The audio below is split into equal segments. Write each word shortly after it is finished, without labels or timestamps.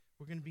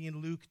going to be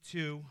in Luke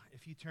 2.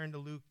 If you turn to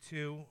Luke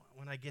 2,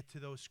 when I get to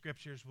those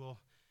scriptures, we'll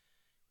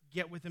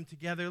get with them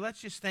together.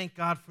 Let's just thank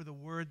God for the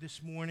word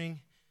this morning.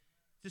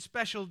 It's a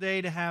special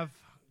day to have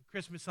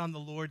Christmas on the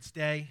Lord's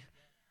Day.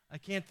 I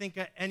can't think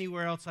of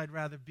anywhere else I'd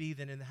rather be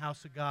than in the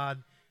house of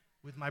God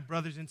with my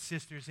brothers and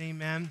sisters.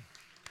 Amen.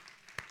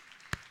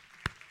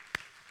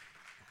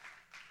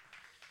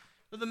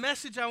 Well, the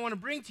message I want to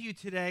bring to you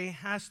today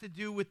has to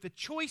do with the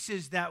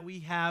choices that we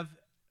have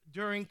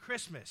during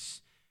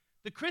Christmas.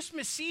 The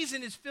Christmas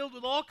season is filled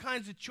with all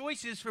kinds of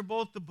choices for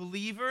both the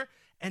believer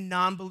and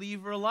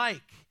non-believer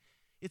alike.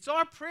 It's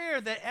our prayer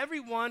that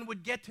everyone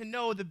would get to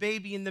know the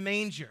baby in the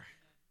manger.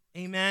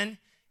 Amen.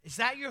 Is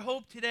that your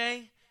hope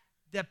today?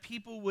 That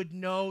people would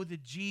know the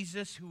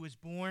Jesus who was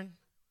born?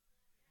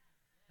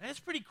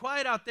 It's pretty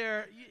quiet out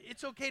there.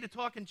 It's okay to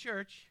talk in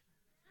church.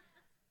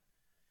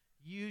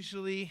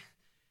 Usually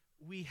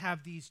we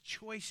have these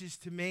choices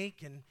to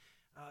make, and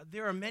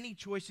there are many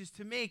choices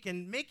to make,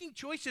 and making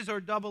choices are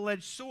a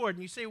double-edged sword.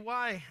 And you say,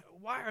 why?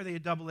 Why are they a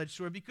double-edged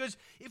sword? Because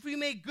if we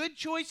make good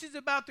choices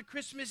about the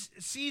Christmas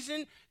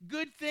season,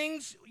 good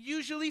things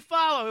usually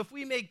follow. If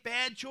we make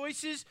bad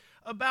choices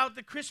about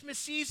the Christmas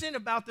season,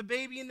 about the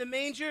baby in the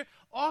manger,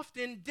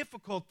 often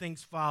difficult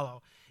things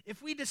follow.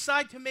 If we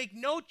decide to make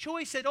no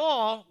choice at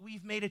all,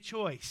 we've made a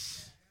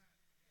choice.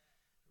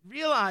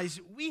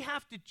 Realize we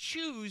have to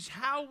choose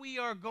how we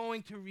are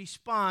going to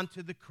respond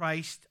to the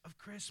Christ of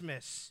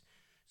Christmas.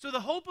 So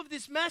the hope of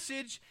this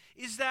message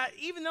is that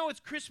even though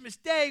it's Christmas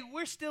Day,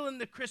 we're still in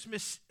the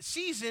Christmas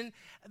season.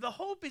 The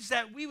hope is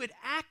that we would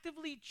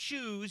actively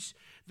choose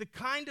the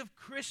kind of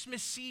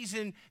Christmas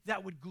season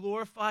that would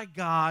glorify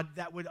God,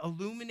 that would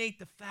illuminate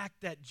the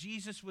fact that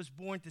Jesus was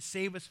born to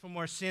save us from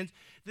our sins.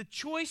 The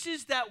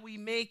choices that we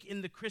make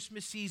in the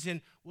Christmas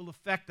season will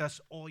affect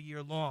us all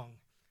year long.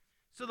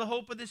 So the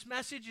hope of this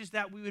message is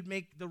that we would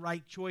make the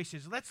right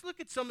choices. Let's look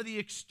at some of the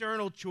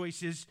external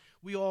choices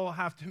we all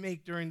have to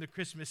make during the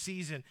Christmas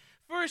season.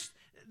 First,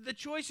 the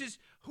choice is,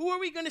 who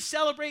are we going to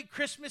celebrate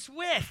Christmas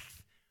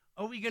with?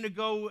 Are we going to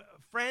go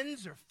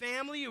friends or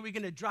family? Are we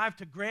going to drive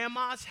to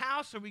grandma's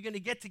house? Are we going to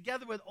get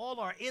together with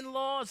all our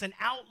in-laws and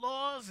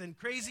outlaws and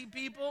crazy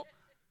people?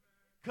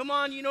 Come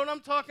on, you know what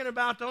I'm talking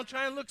about. Don't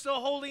try and look so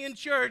holy in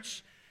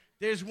church.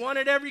 There's one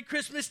at every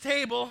Christmas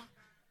table.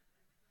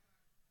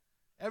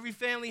 Every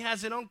family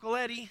has an Uncle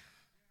Eddie.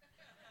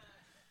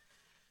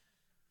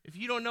 If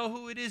you don't know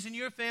who it is in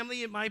your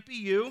family, it might be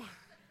you.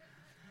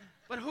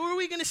 But who are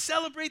we going to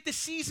celebrate the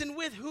season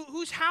with?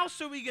 Whose house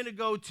are we going to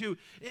go to?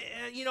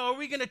 Are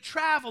we going to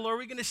travel? Or are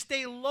we going to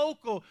stay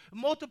local?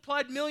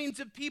 Multiplied millions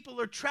of people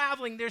are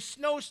traveling. There's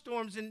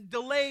snowstorms and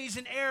delays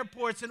in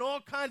airports and all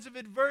kinds of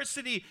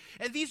adversity.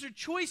 And these are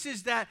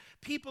choices that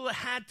people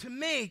had to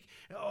make.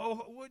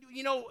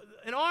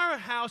 In our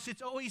house,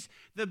 it's always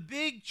the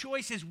big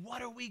choice is,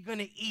 what are we going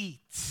to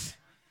eat?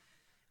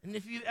 And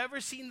if you've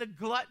ever seen the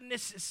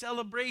gluttonous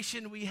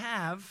celebration we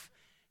have,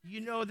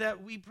 you know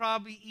that we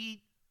probably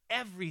eat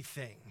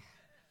everything.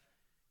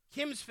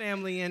 Kim's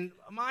family and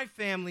my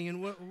family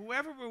and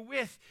whoever we're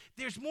with,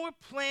 there's more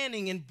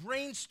planning and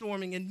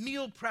brainstorming and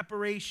meal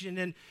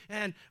preparation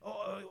and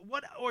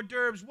what hors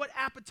d'oeuvres, what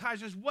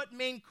appetizers, what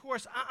main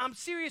course. I'm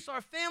serious. Our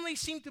family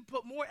seemed to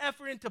put more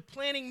effort into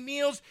planning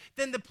meals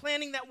than the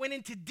planning that went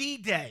into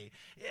D-Day.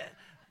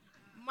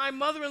 My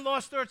mother-in-law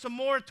starts a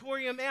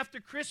moratorium after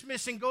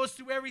Christmas and goes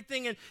through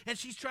everything, and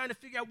she's trying to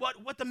figure out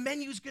what the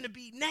menu's going to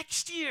be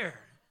next year.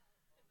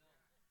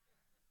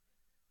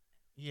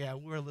 Yeah,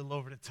 we're a little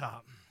over the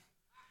top.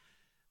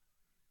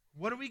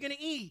 What are we going to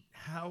eat?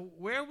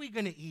 Where are we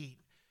going to eat?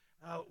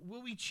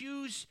 Will we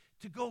choose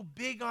to go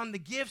big on the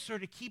gifts or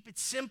to keep it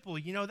simple?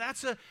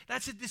 That's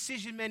a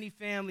decision many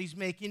families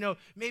make.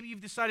 Maybe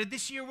you've decided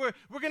this year we're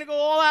going to go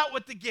all out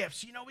with the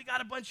gifts. We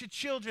got a bunch of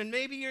children.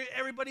 Maybe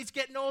everybody's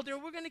getting older.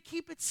 We're going to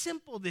keep it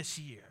simple this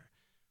year.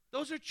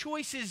 Those are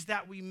choices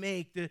that we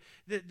make.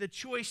 The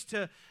choice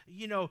to,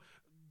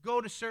 go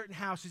to certain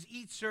houses,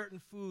 eat certain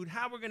food,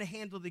 how we're going to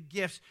handle the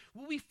gifts.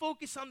 Will we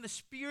focus on the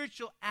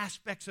spiritual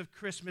aspects of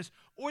Christmas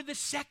or the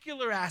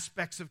secular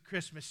aspects of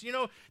Christmas?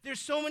 There's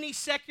so many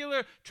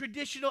secular,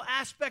 traditional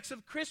aspects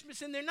of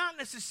Christmas, and they're not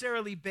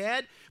necessarily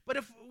bad, but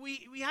if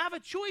we have a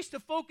choice to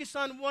focus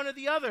on one or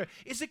the other,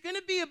 is it going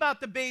to be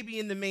about the baby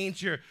in the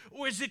manger,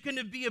 or is it going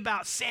to be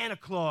about Santa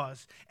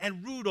Claus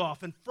and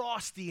Rudolph and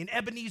Frosty and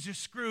Ebenezer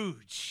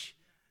Scrooge?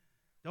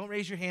 Don't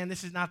raise your hand.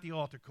 This is not the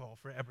altar call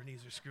for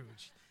Ebenezer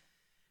Scrooge.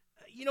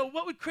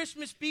 What would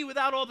Christmas be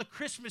without all the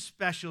Christmas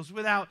specials,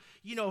 without,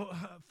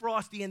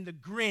 Frosty and the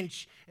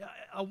Grinch,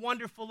 A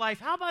Wonderful Life?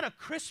 How about A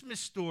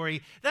Christmas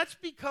Story? That's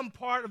become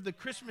part of the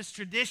Christmas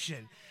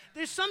tradition.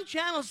 There's some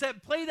channels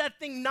that play that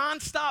thing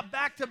nonstop,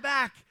 back to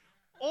back,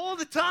 all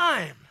the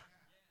time.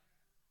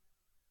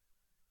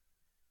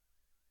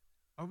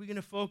 Are we going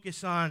to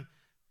focus on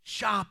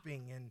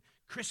shopping and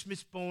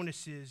Christmas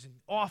bonuses and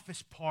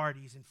office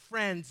parties and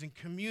friends and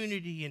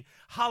community and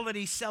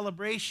holiday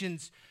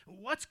celebrations?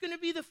 What's going to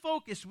be the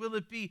focus? Will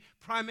it be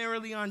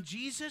primarily on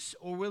Jesus,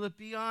 or will it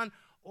be on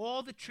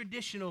all the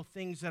traditional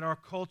things that our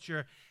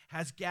culture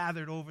has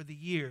gathered over the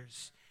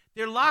years?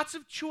 There are lots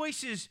of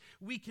choices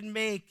we can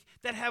make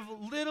that have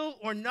little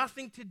or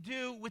nothing to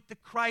do with the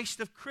Christ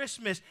of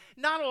Christmas.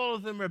 Not all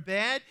of them are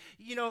bad.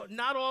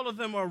 Not all of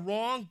them are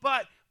wrong,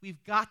 but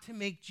we've got to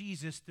make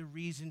Jesus the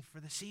reason for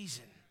the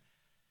season.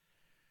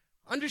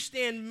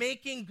 Understand,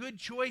 making good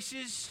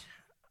choices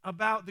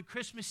about the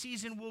Christmas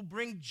season will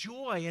bring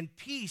joy and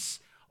peace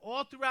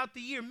all throughout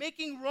the year.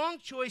 Making wrong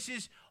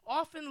choices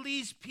often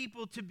leads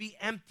people to be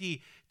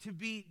empty, to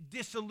be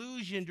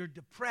disillusioned or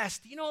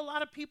depressed. A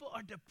lot of people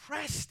are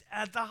depressed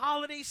at the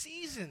holiday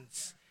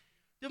seasons.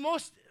 The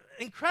most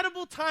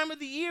incredible time of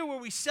the year where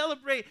we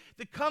celebrate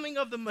the coming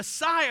of the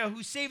Messiah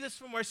who saved us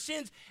from our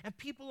sins, and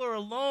people are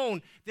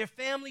alone. Their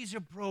families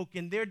are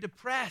broken. They're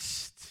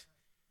depressed.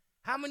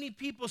 How many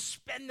people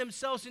spend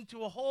themselves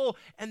into a hole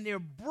and they're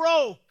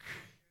broke?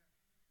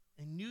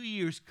 And New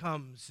Year's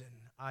comes and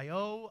I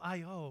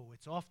owe,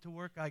 it's off to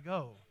work I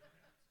go.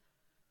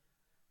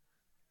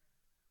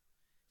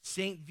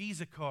 Saint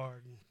Visa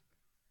card.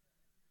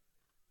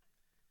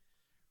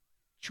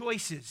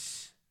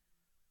 Choices.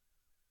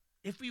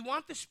 If we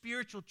want the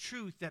spiritual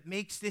truth that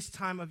makes this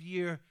time of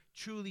year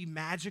truly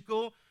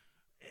magical,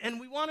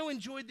 and we want to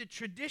enjoy the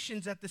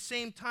traditions at the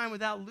same time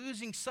without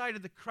losing sight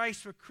of the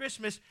Christ for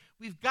Christmas,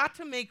 we've got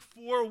to make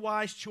 4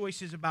 wise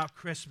choices about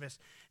Christmas.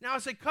 Now,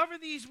 as I cover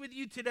these with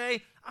you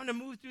today, I'm going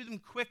to move through them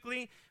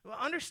quickly. Well,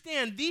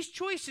 understand, these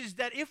choices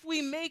that if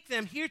we make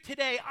them here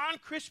today on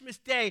Christmas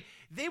Day,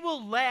 they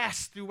will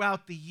last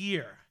throughout the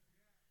year.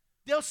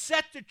 They'll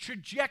set the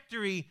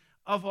trajectory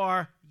of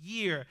our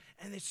year,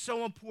 and it's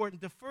so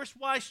important. The first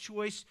wise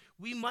choice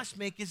we must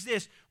make is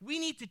this. We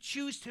need to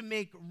choose to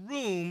make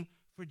room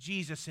for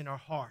Jesus in our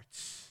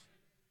hearts.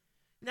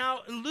 Now,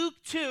 in Luke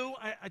 2,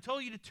 I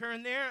told you to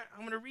turn there.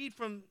 I'm going to read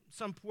from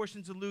some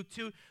portions of Luke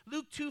 2.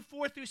 Luke 2,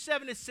 4 through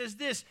 7, it says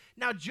this.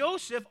 Now,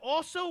 Joseph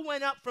also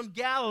went up from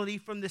Galilee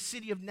from the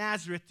city of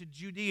Nazareth to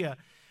Judea,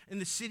 in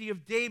the city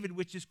of David,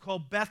 which is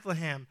called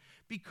Bethlehem,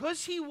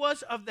 because he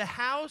was of the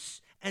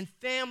house and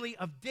family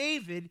of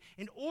David,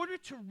 in order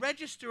to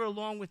register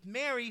along with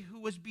Mary, who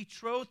was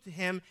betrothed to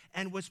him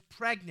and was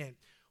pregnant.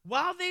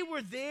 While they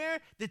were there,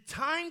 the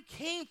time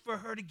came for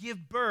her to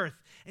give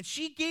birth, and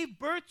she gave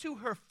birth to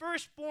her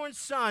firstborn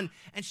son,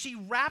 and she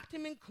wrapped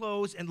him in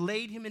clothes and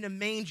laid him in a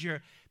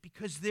manger,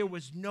 because there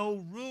was no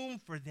room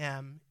for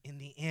them in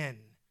the inn.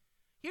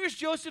 Here's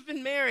Joseph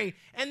and Mary,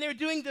 and they're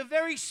doing the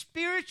very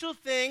spiritual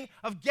thing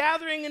of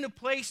gathering in a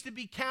place to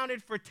be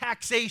counted for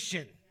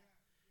taxation.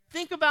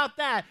 Think about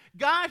that.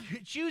 God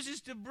chooses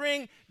to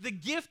bring the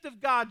gift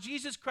of God,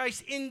 Jesus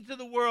Christ, into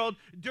the world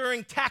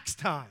during tax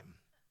time.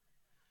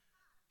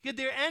 Could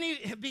there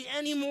be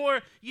any more,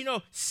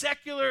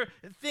 secular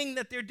thing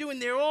that they're doing?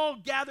 They're all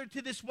gathered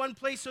to this one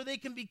place so they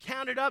can be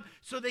counted up,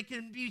 so they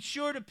can be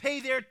sure to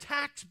pay their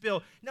tax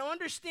bill. Now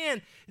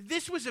understand,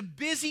 this was a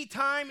busy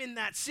time in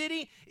that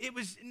city. It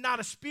was not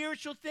a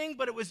spiritual thing,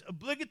 but it was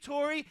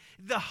obligatory.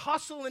 The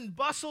hustle and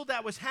bustle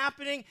that was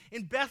happening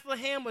in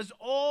Bethlehem was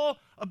all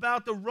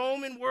about the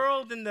Roman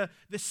world and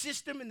the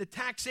system and the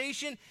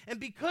taxation. And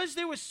because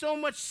there was so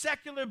much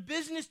secular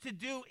business to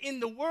do in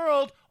the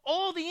world,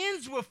 all the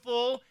inns were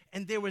full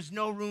and there was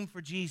no room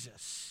for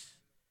Jesus.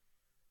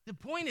 The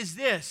point is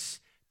this: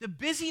 the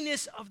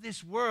busyness of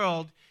this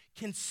world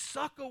can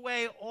suck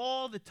away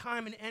all the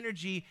time and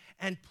energy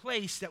and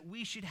place that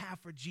we should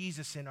have for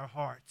Jesus in our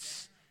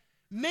hearts.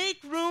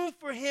 Make room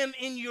for him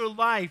in your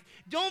life.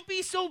 Don't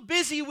be so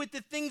busy with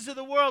the things of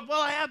the world. Well,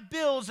 I have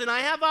bills and I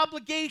have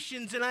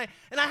obligations and I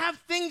have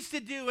things to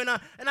do and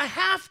I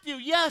have to.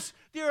 Yes,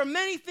 there are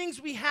many things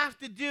we have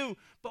to do,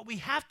 but we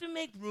have to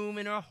make room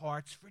in our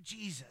hearts for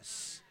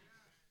Jesus.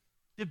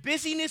 The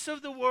busyness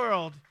of the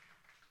world.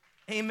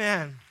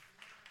 Amen.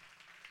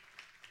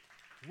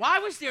 Why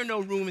was there no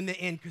room in the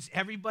inn? Because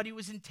everybody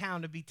was in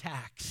town to be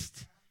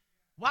taxed.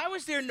 Why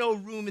was there no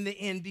room in the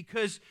inn?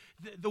 Because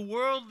the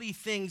worldly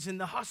things and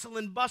the hustle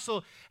and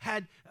bustle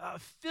had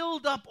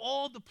filled up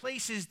all the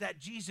places that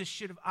Jesus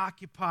should have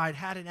occupied,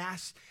 had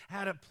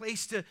a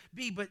place to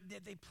be, but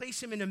they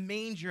placed him in a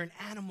manger, an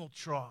animal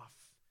trough.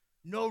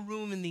 No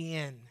room in the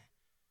inn.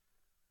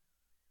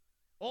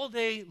 All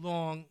day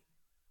long,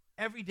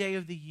 every day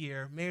of the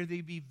year, may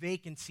there be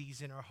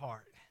vacancies in our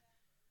heart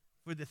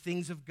for the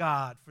things of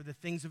God, for the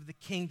things of the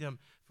kingdom,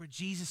 for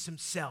Jesus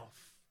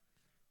himself.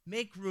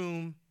 Make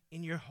room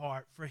in your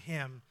heart for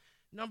him.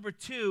 Number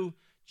 2,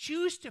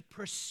 choose to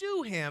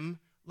pursue him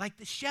like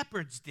the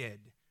shepherds did.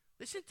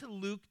 Listen to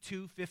Luke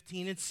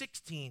 2:15 and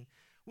 16.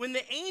 When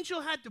the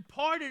angel had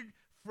departed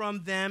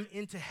from them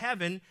into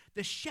heaven,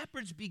 the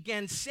shepherds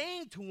began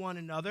saying to one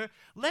another,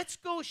 "Let's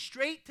go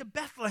straight to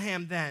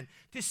Bethlehem then,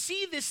 to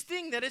see this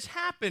thing that has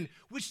happened,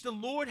 which the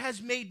Lord has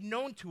made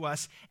known to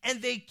us."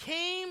 And they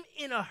came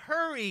in a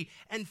hurry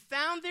and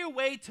found their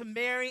way to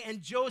Mary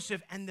and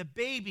Joseph and the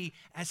baby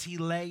as he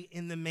lay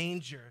in the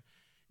manger.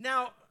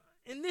 Now,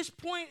 in this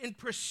point in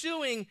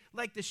pursuing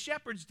like the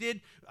shepherds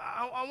did,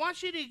 I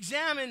want you to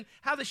examine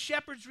how the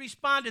shepherds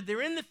responded.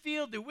 They're in the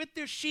field, they're with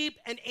their sheep,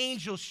 and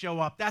angels show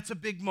up. That's a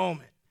big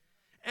moment.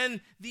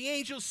 and the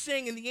angels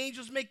sing, and the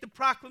angels make the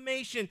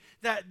proclamation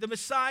that the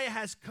Messiah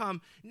has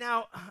come.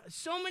 Now,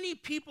 so many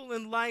people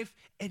in life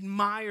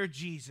admire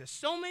Jesus.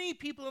 So many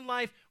people in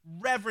life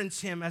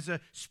reverence him as a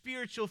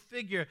spiritual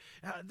figure.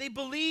 They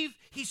believe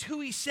he's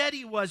who he said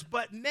he was,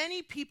 but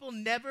many people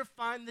never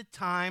find the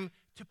time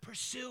to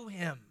pursue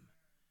him.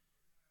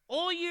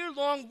 All year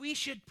long, we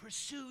should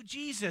pursue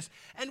Jesus,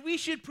 and we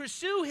should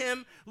pursue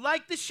him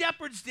like the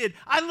shepherds did.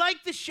 I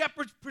like the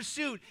shepherd's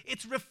pursuit.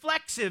 It's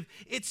reflexive,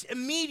 it's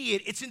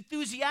immediate, it's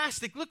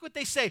enthusiastic. Look what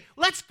they say.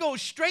 Let's go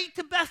straight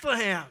to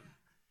Bethlehem.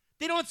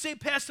 They don't say,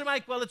 Pastor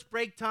Mike, well, it's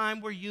break time.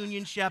 We're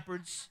union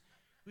shepherds.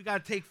 We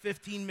got to take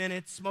 15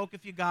 minutes, smoke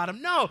if you got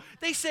them. No,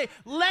 they say,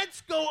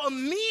 let's go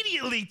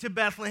immediately to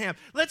Bethlehem.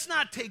 Let's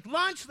not take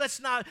lunch. Let's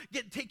not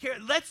take care.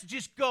 Let's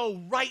just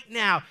go right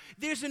now.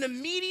 There's an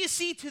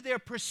immediacy to their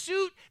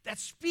pursuit that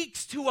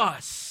speaks to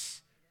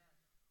us.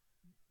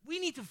 We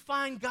need to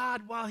find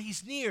God while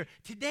he's near.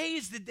 Today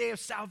is the day of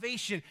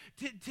salvation.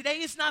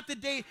 Today is not the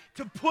day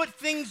to put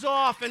things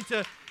off and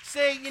to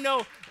say,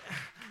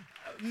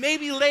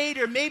 maybe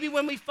later, maybe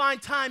when we find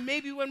time,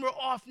 maybe when we're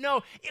off.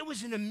 No, it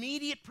was an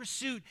immediate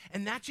pursuit,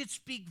 and that should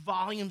speak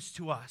volumes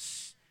to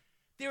us.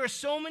 There are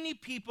so many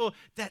people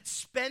that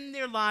spend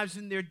their lives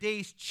and their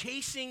days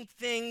chasing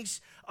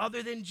things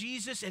other than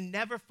Jesus and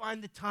never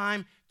find the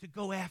time to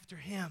go after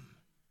him.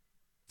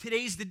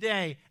 Today's the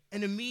day,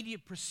 an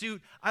immediate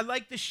pursuit. I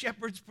like the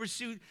shepherd's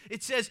pursuit.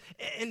 It says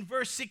in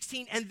verse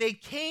 16, and they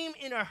came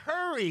in a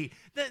hurry.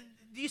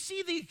 Do you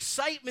see the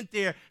excitement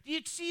there? Do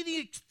you see the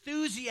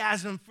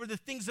enthusiasm for the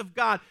things of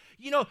God?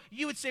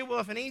 You would say, well,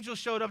 if an angel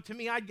showed up to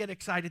me, I'd get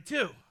excited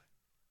too.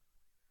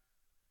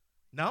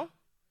 No?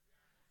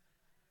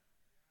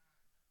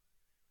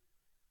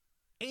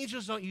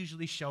 Angels don't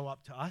usually show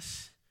up to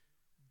us.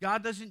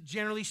 God doesn't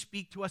generally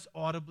speak to us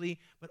audibly,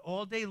 but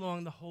all day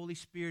long the Holy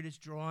Spirit is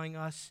drawing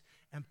us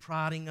and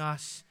prodding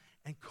us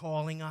and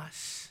calling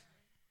us.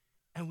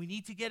 And we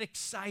need to get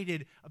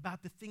excited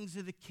about the things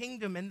of the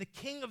kingdom and the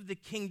king of the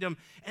kingdom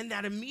and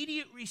that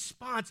immediate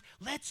response.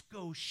 Let's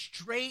go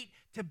straight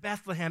to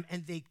Bethlehem.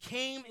 And they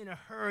came in a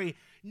hurry.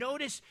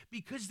 Notice,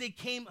 because they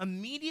came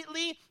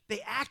immediately,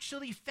 they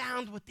actually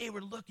found what they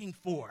were looking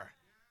for.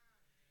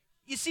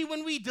 You see,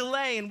 when we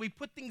delay and we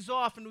put things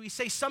off and we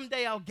say,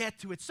 someday I'll get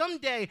to it.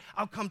 Someday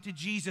I'll come to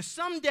Jesus.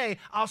 Someday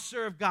I'll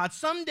serve God.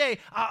 Someday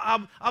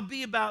I'll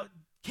be about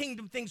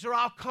kingdom things, or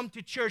I'll come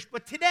to church.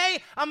 But today,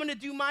 I'm going to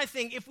do my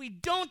thing. If we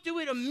don't do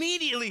it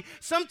immediately,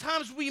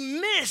 sometimes we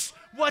miss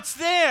what's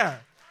there.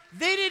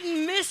 They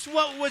didn't miss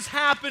what was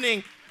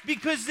happening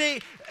because they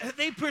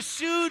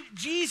pursued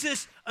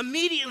Jesus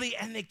immediately,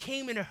 and they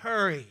came in a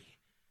hurry.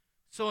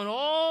 So in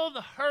all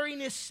the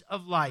hurriness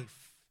of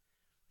life,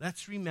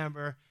 let's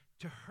remember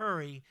to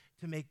hurry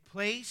to make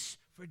place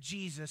for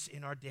Jesus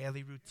in our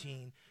daily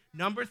routine.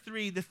 Number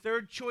 3, the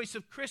third choice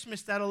of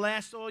Christmas that'll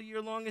last all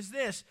year long is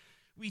this.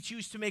 We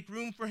choose to make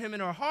room for him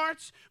in our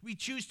hearts. We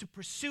choose to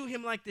pursue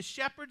him like the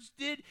shepherds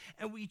did.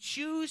 And we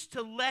choose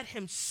to let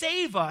him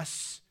save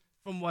us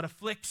from what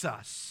afflicts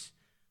us.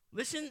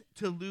 Listen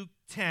to Luke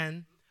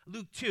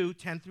 2,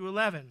 10 through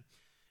 11.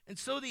 And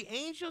so the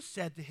angel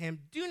said to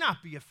him, do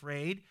not be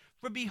afraid,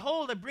 for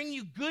behold, I bring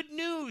you good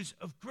news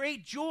of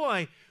great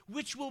joy,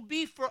 which will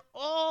be for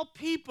all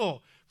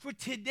people. For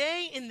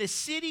today in the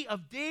city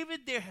of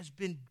David there has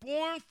been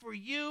born for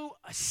you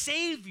a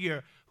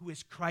Savior, who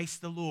is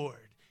Christ the Lord.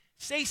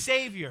 Say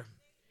Savior.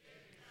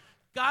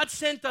 God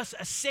sent us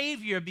a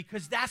Savior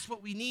because that's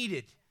what we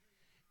needed.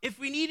 If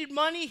we needed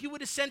money, he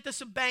would have sent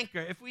us a banker.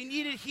 If we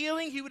needed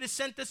healing, he would have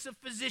sent us a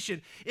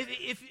physician.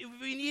 If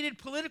we needed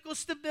political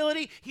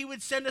stability, he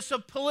would send us a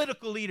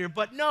political leader.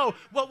 But no,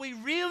 what we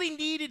really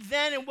needed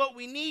then and what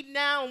we need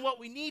now and what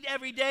we need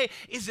every day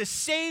is a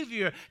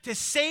Savior to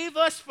save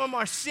us from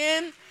our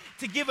sin,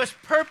 to give us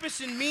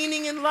purpose and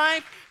meaning in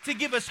life, to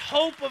give us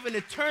hope of an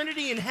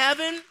eternity in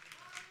heaven.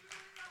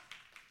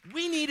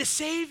 We need a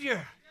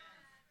Savior.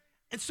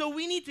 And so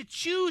we need to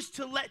choose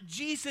to let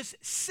Jesus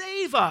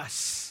save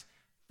us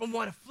from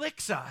what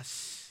afflicts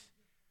us.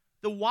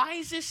 The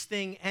wisest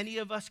thing any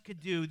of us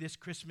could do this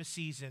Christmas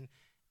season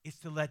is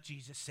to let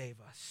Jesus save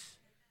us.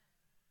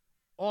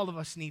 All of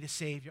us need a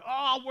Savior. Oh,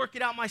 I'll work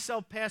it out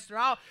myself, Pastor.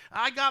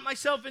 I got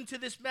myself into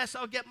this mess.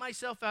 I'll get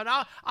myself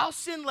out. I'll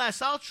sin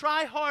less. I'll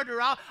try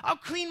harder. I'll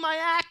clean my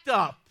act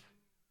up.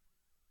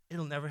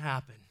 It'll never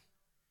happen.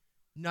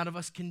 None of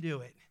us can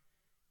do it.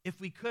 If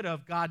we could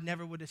have, God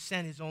never would have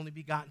sent his only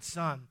begotten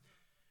Son.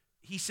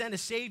 He sent a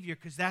Savior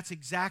because that's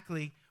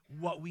exactly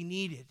what we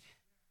needed.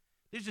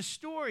 There's a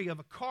story of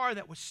a car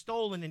that was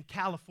stolen in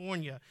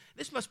California.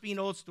 This must be an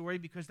old story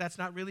because that's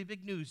not really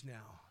big news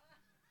now.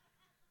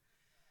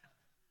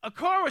 A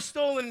car was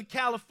stolen in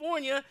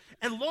California,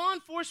 and law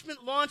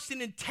enforcement launched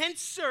an intense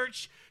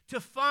search to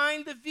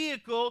find the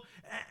vehicle,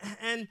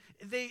 and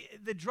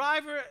the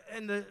driver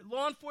and the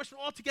law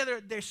enforcement all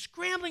together, they're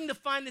scrambling to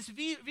find this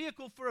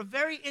vehicle for a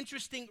very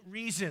interesting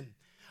reason.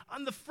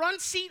 On the front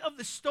seat of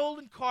the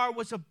stolen car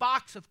was a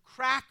box of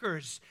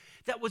crackers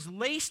that was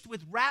laced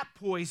with rat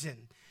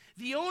poison.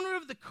 The owner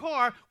of the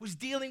car was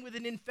dealing with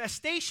an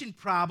infestation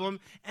problem,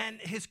 and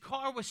his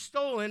car was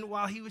stolen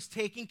while he was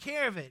taking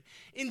care of it.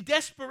 In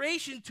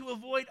desperation to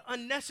avoid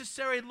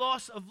unnecessary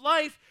loss of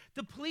life,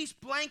 the police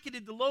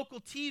blanketed the local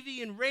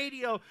TV and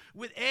radio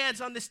with ads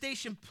on the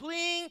station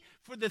pleading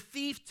for the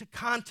thief to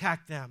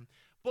contact them.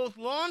 Both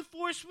law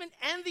enforcement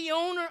and the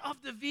owner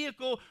of the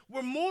vehicle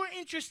were more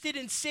interested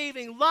in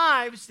saving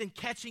lives than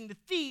catching the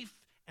thief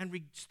and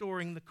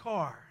restoring the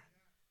car.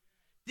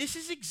 This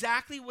is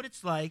exactly what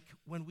it's like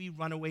when we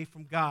run away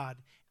from God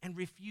and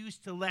refuse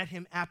to let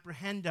him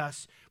apprehend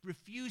us,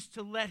 refuse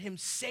to let him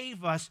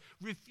save us,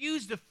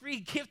 refuse the free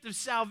gift of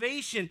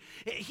salvation.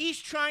 He's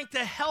trying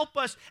to help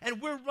us,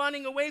 and we're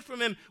running away from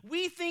him.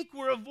 We think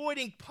we're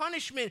avoiding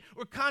punishment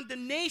or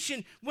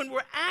condemnation when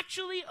we're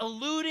actually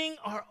eluding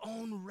our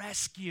own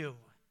rescue.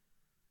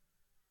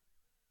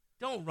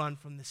 Don't run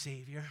from the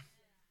Savior.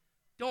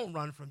 Don't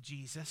run from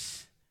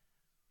Jesus.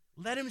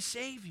 Let him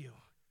save you.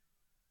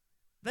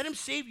 Let him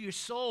save your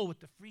soul with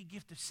the free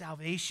gift of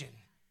salvation.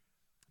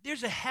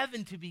 There's a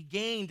heaven to be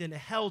gained and a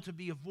hell to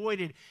be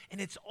avoided,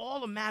 and it's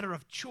all a matter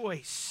of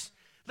choice.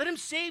 Let him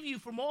save you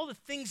from all the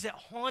things that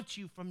haunt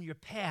you from your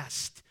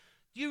past.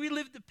 Do you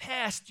relive the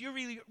past? Do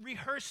you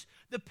rehearse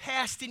the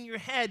past in your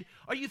head?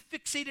 Are you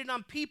fixated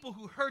on people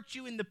who hurt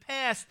you in the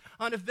past,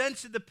 on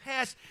events of the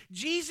past?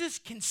 Jesus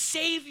can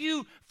save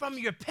you from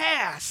your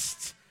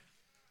past.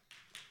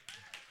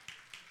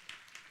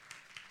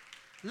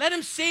 Let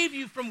him save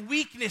you from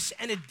weakness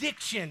and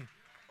addiction.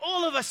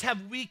 All of us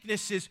have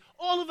weaknesses.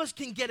 All of us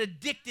can get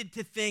addicted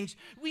to things.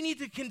 We need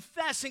to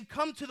confess and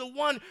come to the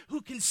one who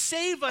can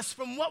save us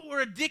from what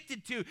we're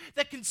addicted to,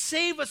 that can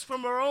save us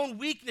from our own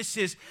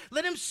weaknesses.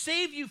 Let him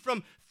save you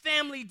from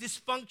family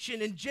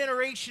dysfunction and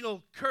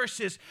generational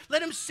curses.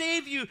 Let him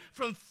save you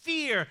from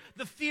fear,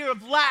 the fear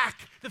of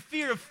lack, the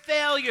fear of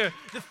failure,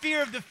 the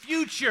fear of the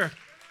future.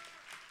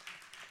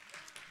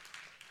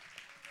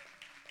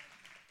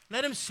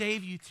 Let him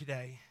save you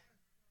today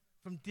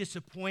from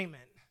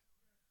disappointment,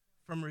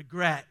 from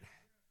regret,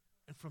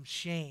 and from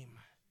shame.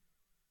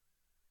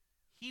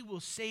 He will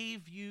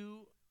save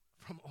you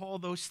from all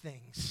those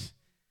things.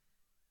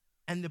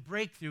 And the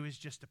breakthrough is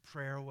just a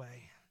prayer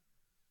away.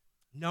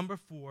 Number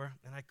 4,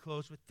 and I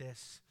close with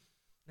this.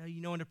 Now, you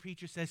know when a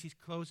preacher says he's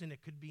closing,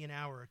 it could be an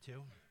hour or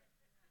two.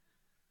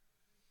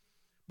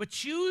 But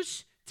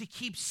choose to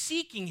keep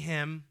seeking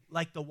him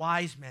like the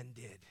wise men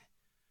did.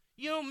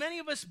 You know, many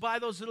of us buy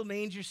those little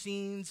manger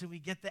scenes, and we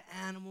get the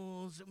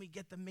animals, and we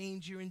get the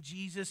manger and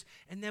Jesus,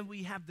 and then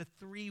we have the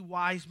 3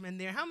 wise men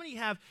there. How many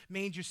have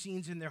manger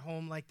scenes in their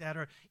home like that?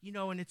 Or, you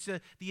know, and it's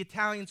the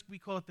Italians, we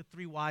call it the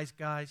 3 wise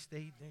guys.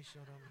 They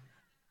showed up.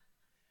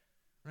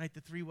 Right,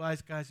 the 3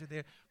 wise guys are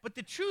there. But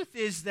the truth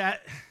is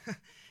that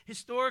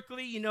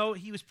historically, you know,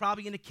 he was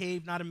probably in a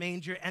cave, not a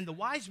manger, and the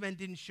wise men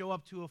didn't show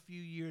up till a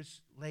few years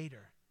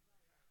later.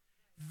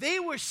 They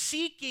were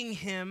seeking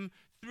him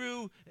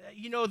through,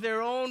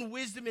 their own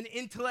wisdom and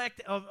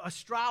intellect of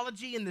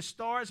astrology and the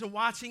stars and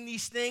watching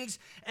these things.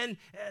 And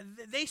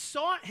they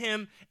sought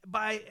him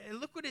by, and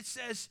look what it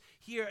says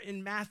here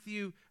in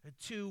Matthew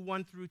 2,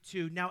 1 through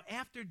 2. Now,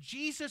 after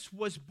Jesus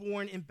was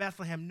born in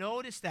Bethlehem,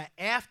 notice that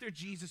after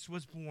Jesus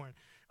was born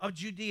of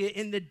Judea,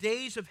 in the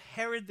days of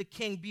Herod the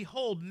king,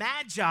 behold,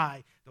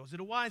 Magi, those are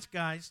the wise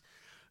guys,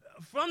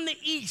 from the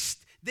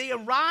east, they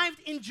arrived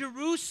in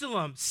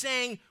Jerusalem,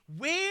 saying,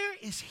 "Where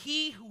is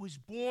he who was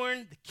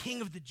born the King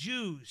of the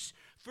Jews?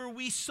 For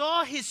we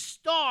saw his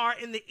star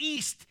in the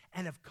east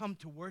and have come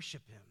to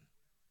worship him."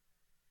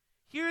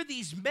 Here are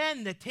these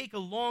men that take a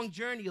long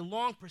journey, a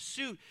long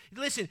pursuit.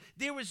 Listen,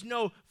 there was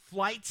no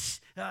flights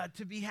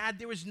to be had.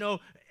 There was no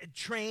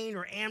train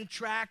or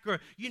Amtrak, or,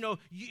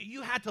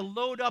 you had to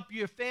load up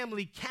your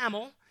family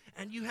camel,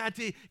 and you had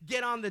to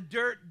get on the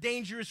dirt,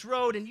 dangerous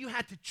road, and you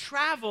had to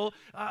travel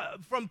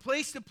from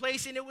place to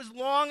place, and it was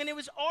long and it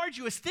was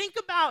arduous. Think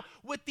about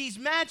what these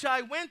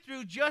magi went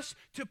through just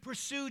to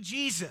pursue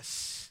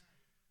Jesus,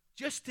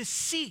 just to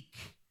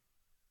seek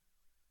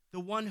the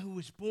one who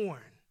was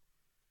born.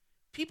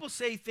 People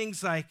say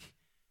things like,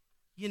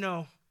 who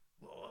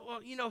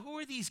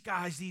are these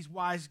guys, these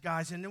wise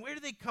guys, and where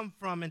do they come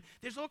from? And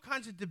there's all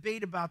kinds of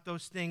debate about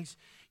those things.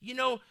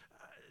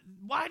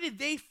 Why did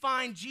they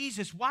find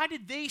Jesus? Why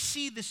did they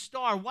see the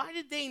star? Why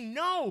did they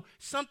know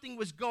something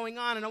was going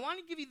on? And I want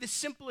to give you the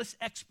simplest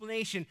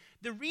explanation.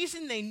 The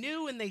reason they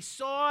knew and they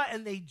saw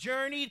and they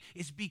journeyed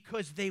is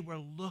because they were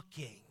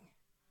looking.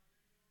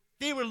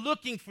 They were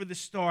looking for the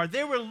star.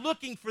 They were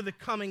looking for the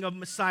coming of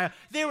Messiah.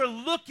 They were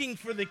looking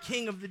for the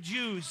King of the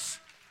Jews.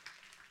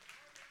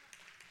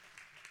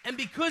 And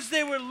because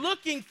they were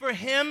looking for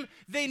him,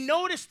 they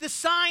noticed the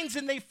signs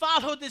and they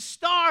followed the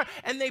star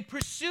and they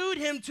pursued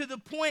him to the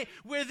point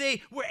where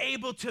they were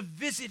able to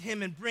visit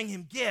him and bring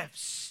him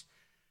gifts.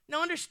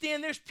 Now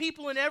understand, there's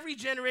people in every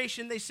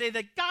generation, they say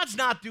that God's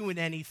not doing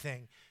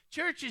anything.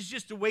 Church is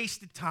just a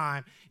waste of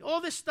time. All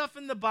this stuff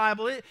in the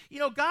Bible,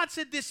 God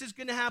said this is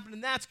going to happen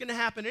and that's going to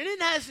happen, and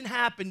it hasn't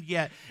happened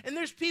yet. And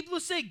there's people who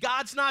say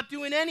God's not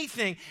doing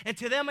anything. And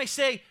to them I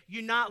say,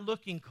 you're not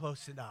looking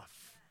close enough.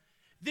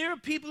 There are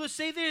people who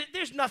say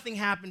there's nothing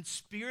happened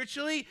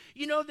spiritually.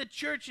 The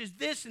church is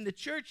this and the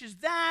church is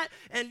that,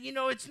 and,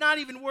 it's not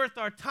even worth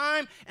our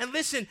time. And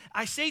listen,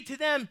 I say to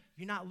them,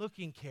 you're not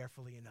looking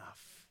carefully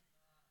enough.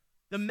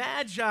 The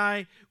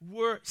Magi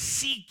were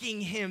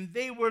seeking him.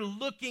 They were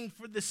looking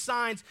for the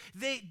signs.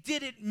 They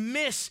didn't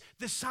miss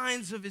the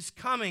signs of his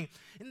coming.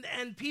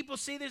 And people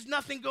say there's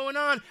nothing going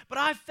on, but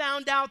I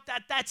found out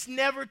that that's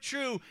never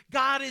true.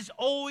 God is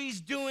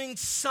always doing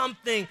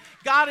something.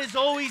 God is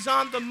always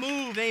on the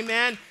move,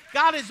 amen.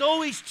 God is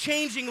always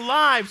changing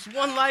lives,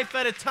 one life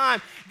at a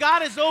time.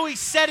 God is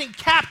always setting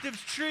captives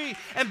free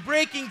and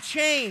breaking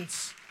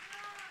chains.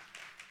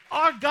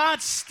 Our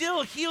God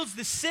still heals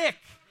the sick.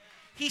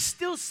 He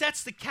still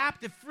sets the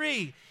captive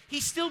free.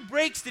 He still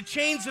breaks the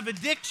chains of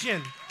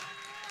addiction.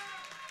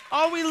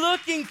 Are we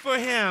looking for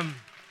him?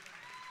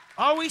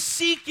 Are we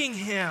seeking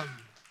him?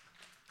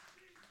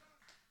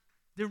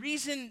 The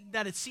reason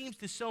that it seems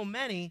to so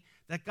many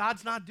that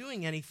God's not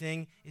doing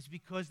anything is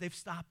because they've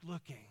stopped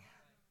looking.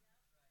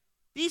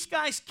 These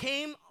guys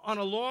came on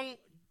a long,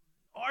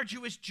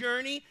 arduous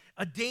journey,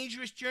 a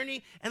dangerous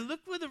journey, and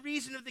look for the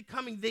reason of their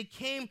coming. They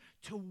came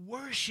to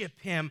worship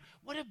him.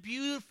 What a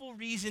beautiful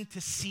reason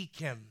to seek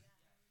him.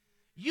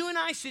 You and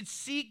I should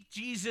seek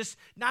Jesus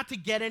not to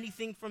get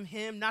anything from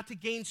him, not to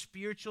gain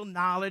spiritual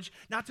knowledge,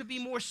 not to be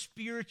more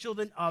spiritual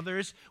than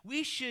others.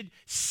 We should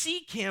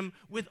seek him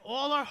with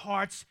all our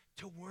hearts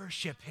to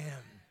worship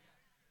him.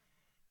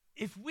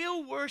 If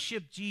we'll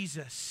worship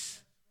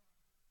Jesus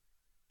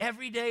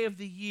every day of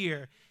the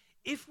year,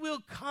 if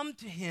we'll come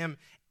to him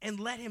and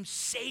let him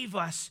save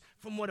us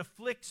from what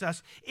afflicts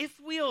us, if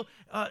we'll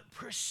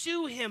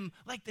pursue him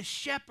like the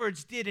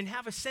shepherds did and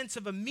have a sense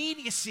of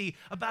immediacy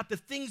about the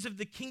things of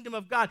the kingdom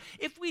of God,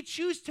 if we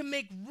choose to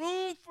make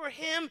room for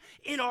him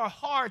in our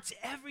hearts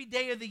every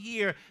day of the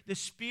year, the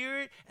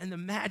spirit and the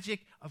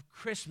magic of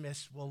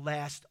Christmas will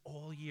last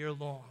all year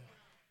long.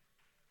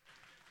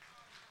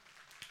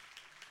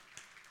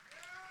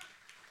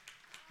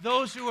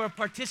 Those who are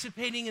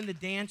participating in the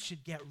dance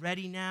should get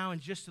ready now. In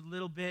just a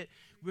little bit,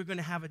 we're going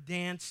to have a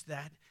dance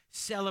that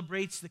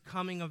celebrates the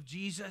coming of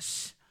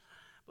Jesus.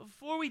 But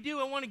before we do,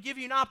 I want to give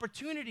you an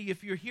opportunity,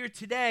 if you're here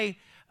today,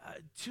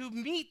 to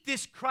meet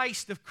this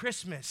Christ of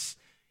Christmas.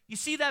 You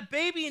see, that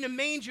baby in a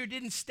manger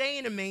didn't stay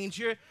in a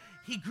manger.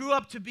 He grew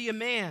up to be a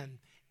man.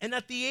 And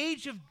at the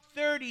age of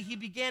 30, he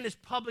began his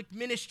public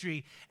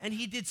ministry, and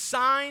he did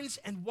signs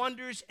and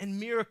wonders and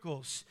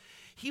miracles.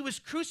 He was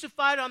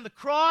crucified on the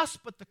cross,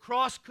 but the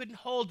cross couldn't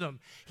hold him.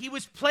 He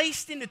was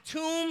placed in a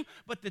tomb,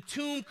 but the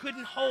tomb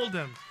couldn't hold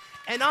him.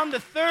 And on the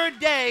third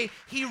day,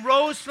 he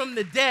rose from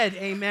the dead,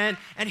 amen,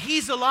 and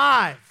he's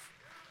alive.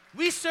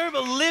 We serve a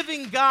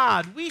living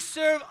God. We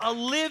serve a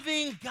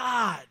living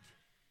God.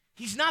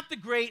 He's not the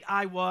great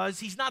I was.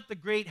 He's not the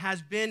great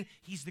has been.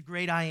 He's the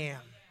great I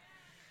am.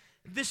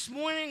 This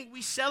morning,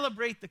 we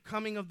celebrate the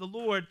coming of the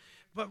Lord,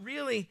 but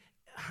really,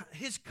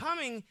 his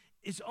coming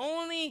is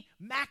only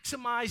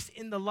maximized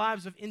in the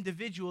lives of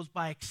individuals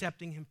by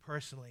accepting him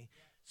personally.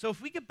 So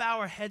if we could bow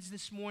our heads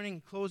this morning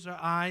and close our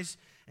eyes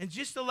and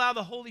just allow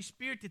the Holy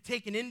Spirit to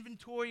take an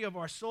inventory of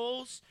our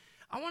souls,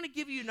 I want to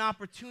give you an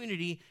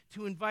opportunity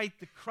to invite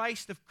the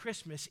Christ of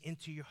Christmas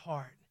into your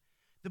heart.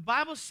 The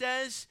Bible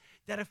says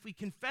that if we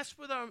confess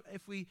with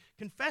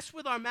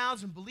our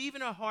mouths and believe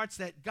in our hearts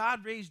that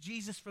God raised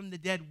Jesus from the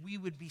dead, we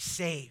would be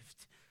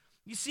saved.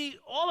 You see,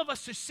 all of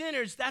us are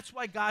sinners. That's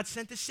why God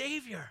sent a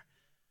Savior.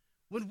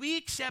 When we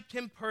accept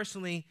him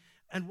personally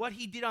and what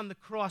he did on the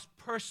cross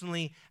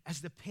personally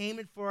as the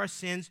payment for our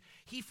sins,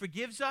 he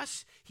forgives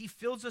us, he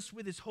fills us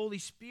with his Holy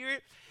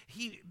Spirit,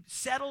 he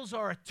settles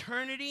our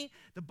eternity.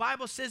 The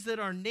Bible says that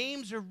our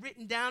names are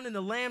written down in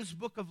the Lamb's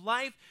book of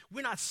life.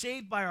 We're not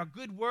saved by our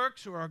good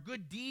works or our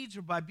good deeds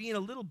or by being a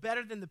little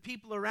better than the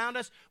people around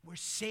us. We're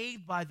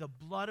saved by the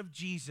blood of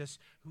Jesus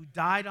who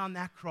died on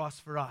that cross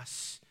for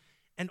us.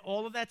 And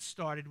all of that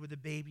started with a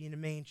baby in a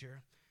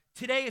manger.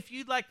 Today, if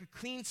you'd like a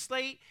clean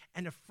slate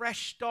and a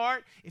fresh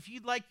start, if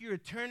you'd like your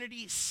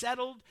eternity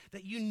settled,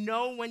 that you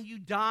know when you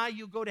die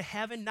you'll go to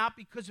heaven, not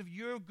because of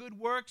your good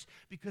works,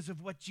 because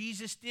of what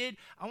Jesus did,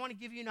 I want to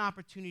give you an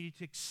opportunity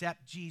to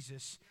accept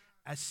Jesus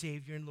as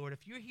Savior and Lord.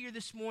 If you're here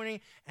this morning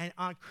and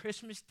on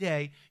Christmas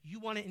Day, you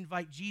want to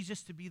invite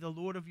Jesus to be the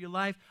Lord of your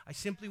life, I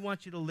simply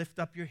want you to lift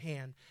up your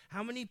hand.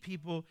 How many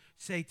people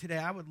say today,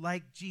 I would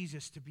like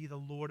Jesus to be the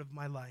Lord of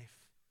my life?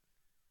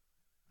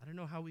 I don't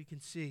know how we can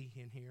see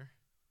in here.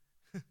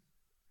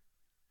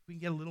 We can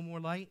get a little more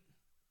light.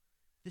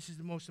 This is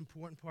the most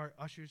important part.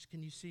 Ushers,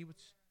 can you see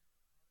what's...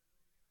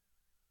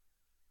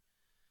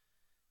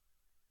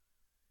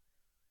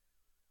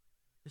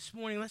 This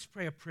morning, let's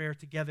pray a prayer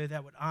together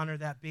that would honor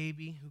that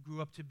baby who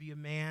grew up to be a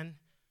man,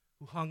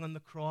 who hung on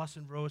the cross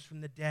and rose from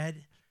the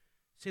dead.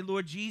 Say,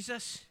 Lord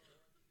Jesus,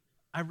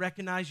 I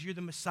recognize you're the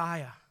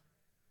Messiah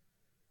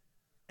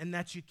and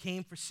that you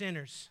came for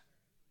sinners.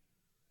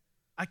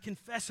 I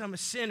confess I'm a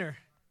sinner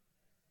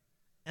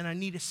and I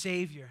need a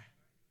Savior.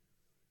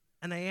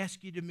 And I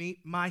ask you to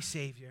meet my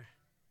Savior.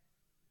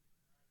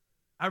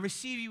 I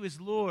receive you as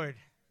Lord.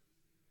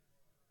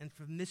 And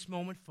from this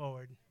moment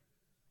forward,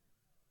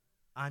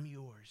 I'm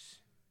yours.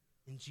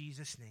 In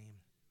Jesus' name,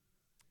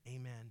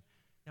 amen.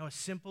 Now, a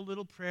simple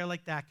little prayer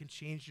like that can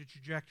change the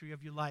trajectory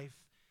of your life.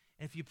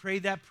 And if you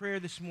prayed that prayer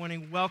this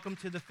morning, welcome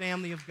to the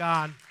family of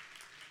God.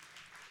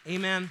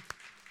 Amen.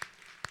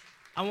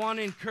 I want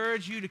to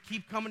encourage you to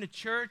keep coming to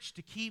church,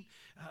 to keep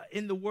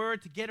in the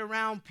Word, to get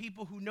around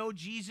people who know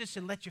Jesus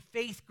and let your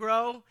faith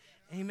grow.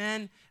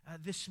 Amen.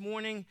 This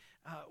morning,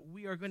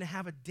 we are going to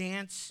have a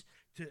dance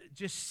to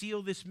just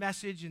seal this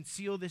message and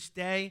seal this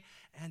day.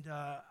 And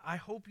I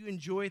hope you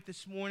enjoy it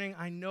this morning.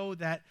 I know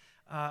that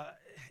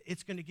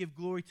it's going to give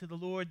glory to the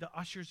Lord. The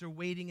ushers are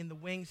waiting in the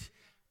wings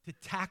to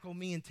tackle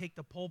me and take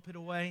the pulpit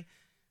away.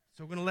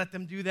 So we're going to let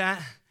them do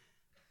that.